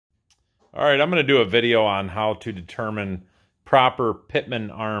All right, I'm going to do a video on how to determine proper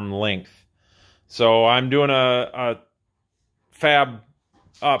pitman arm length. So I'm doing a fab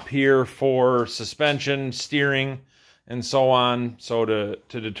up here for suspension, steering, and so on. So to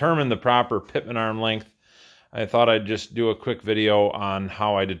determine the proper pitman arm length, I thought I'd just do a quick video on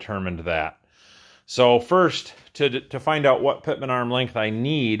how I determined that. So first, to find out what pitman arm length I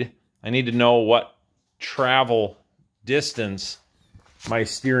need to know what travel distance my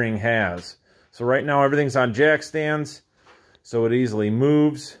steering has. So right now everything's on jack stands, so it easily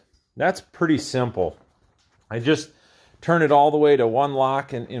moves. That's pretty simple. I just turn it all the way to one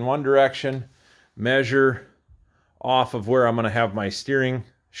lock in one direction, measure off of where I'm going to have my steering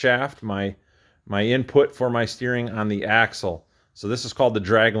shaft, my input for my steering on the axle. So this is called the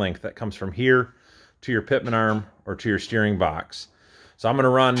drag length that comes from here to your pitman arm or to your steering box. So I'm going to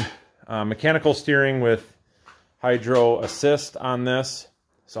run mechanical steering with hydro assist on this.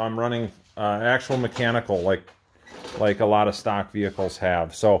 So I'm running actual mechanical like a lot of stock vehicles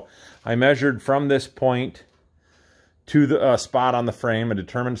have. So I measured from this point to the spot on the frame, a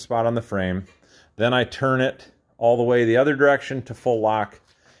determined spot on the frame. Then I turn it all the way the other direction to full lock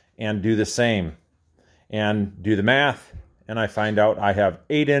and do the same. And do the math, and I find out I have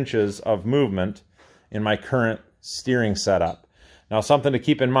 8 inches of movement in my current steering setup. Now something to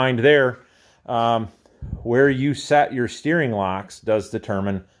keep in mind there, where you set your steering locks does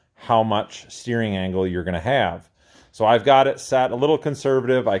determine how much steering angle you're going to have. So I've got it set a little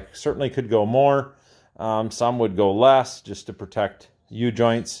conservative. I certainly could go more. Some would go less just to protect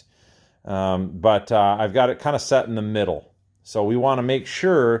U-joints. But I've got it kind of set in the middle. So we want to make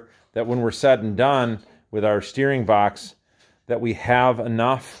sure that when we're said and done with our steering box, that we have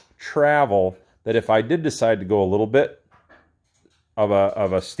enough travel that if I did decide to go a little bit of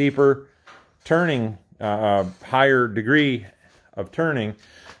a steeper turning, higher degree of turning,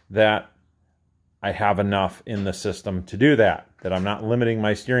 that I have enough in the system to do that I'm not limiting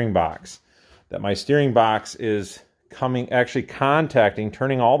my steering box, that my steering box is actually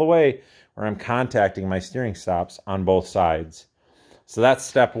turning all the way where I'm contacting my steering stops on both sides. So that's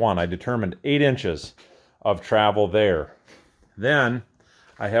step one. I determined 8 inches of travel there. Then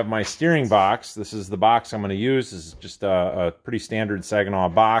I have my steering box. This is the box I'm going to use. This is just a pretty standard Saginaw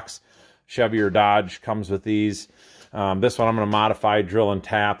box. Chevy or Dodge comes with these. This one I'm going to modify, drill and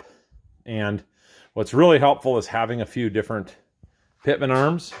tap. And what's really helpful is having a few different pitman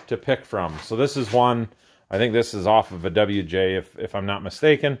arms to pick from. So this is one, I think this is off of a WJ if I'm not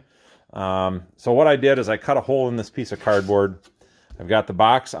mistaken. So what I did is I cut a hole in this piece of cardboard. I've got the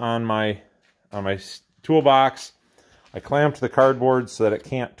box on my toolbox. I clamped the cardboard so that it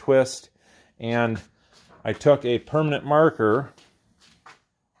can't twist, and I took a permanent marker,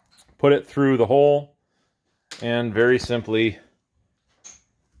 put it through the hole, and very simply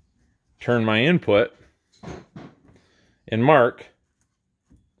turn my input and mark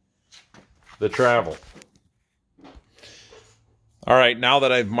the travel. All right, now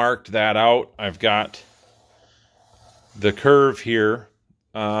that I've marked that out, I've got the curve here.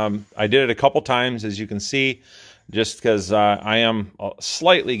 I did it a couple times, as you can see, just because I am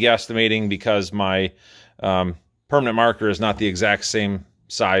slightly guesstimating because my permanent marker is not the exact same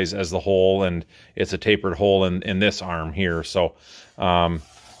size as the hole, and it's a tapered hole in this arm here. So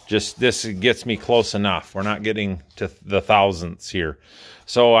just this gets me close enough. We're not getting to the thousandths here.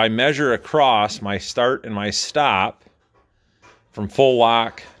 So I measure across my start and my stop from full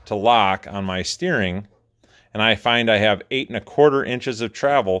lock to lock on my steering, and I find I have 8 1/4 inches of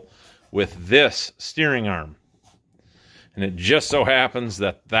travel with this steering arm. And it just so happens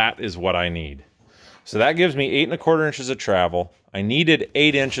that that is what I need. So that gives me 8 1/4 inches of travel. I needed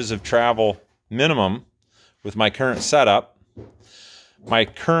 8 inches of travel minimum with my current setup. My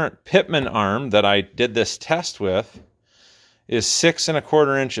current pitman arm that I did this test with is 6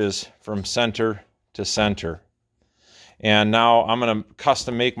 1/4 inches from center to center. And now I'm going to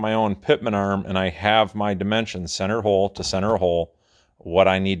custom make my own pitman arm, and I have my dimensions, center hole to center hole, what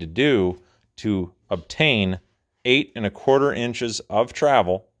I need to do to obtain 8 1/4 inches of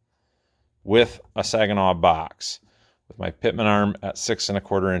travel with a Saginaw box, with my pitman arm at 6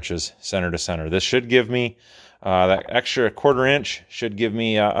 1/4 inches center to center. This should give me, that extra 1/4 inch should give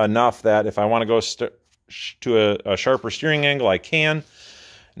me enough that if I want to go to a sharper steering angle, I can.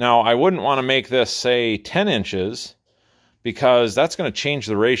 Now, I wouldn't want to make this, say, 10 inches, because that's going to change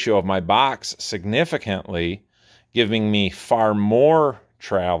the ratio of my box significantly, giving me far more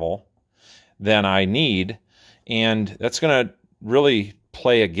travel than I need, and that's going to really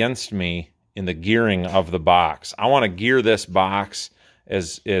play against me in the gearing of the box. I want to gear this box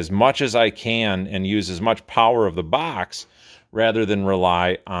as much as I can and use as much power of the box rather than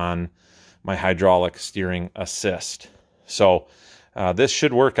rely on my hydraulic steering assist. So this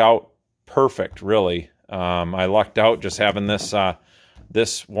should work out perfect, really. I lucked out just having this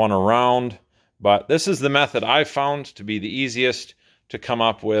this one around, but this is the method I found to be the easiest to come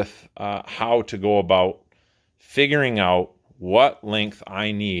up with how to go about figuring out what length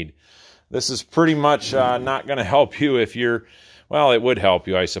I need. This is pretty much not going to help you if you're, well, it would help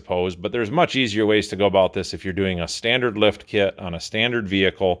you, I suppose, but there's much easier ways to go about this if you're doing a standard lift kit on a standard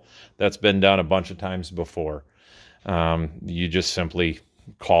vehicle that's been done a bunch of times before. You just simply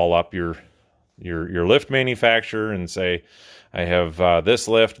call up your lift manufacturer and say, I have this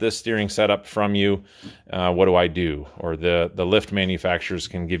lift, this steering setup from you. What do I do? Or the lift manufacturers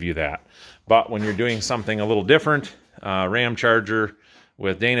can give you that. But when you're doing something a little different, Ram Charger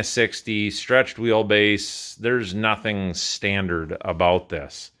with Dana 60, stretched wheelbase, there's nothing standard about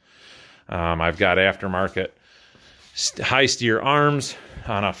this. I've got aftermarket high steer arms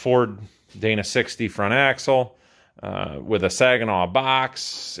on a Ford Dana 60 front axle with a Saginaw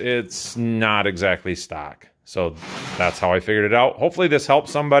box. It's not exactly stock. So that's how I figured it out. Hopefully this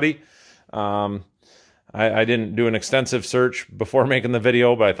helps somebody. I didn't do an extensive search before making the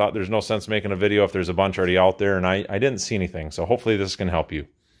video, but I thought there's no sense making a video if there's a bunch already out there, and I didn't see anything. So hopefully this can help you.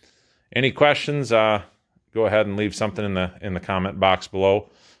 Any questions, go ahead and leave something in the comment box below.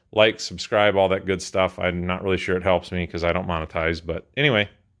 Like, subscribe, all that good stuff. I'm not really sure it helps me because I don't monetize, but anyway.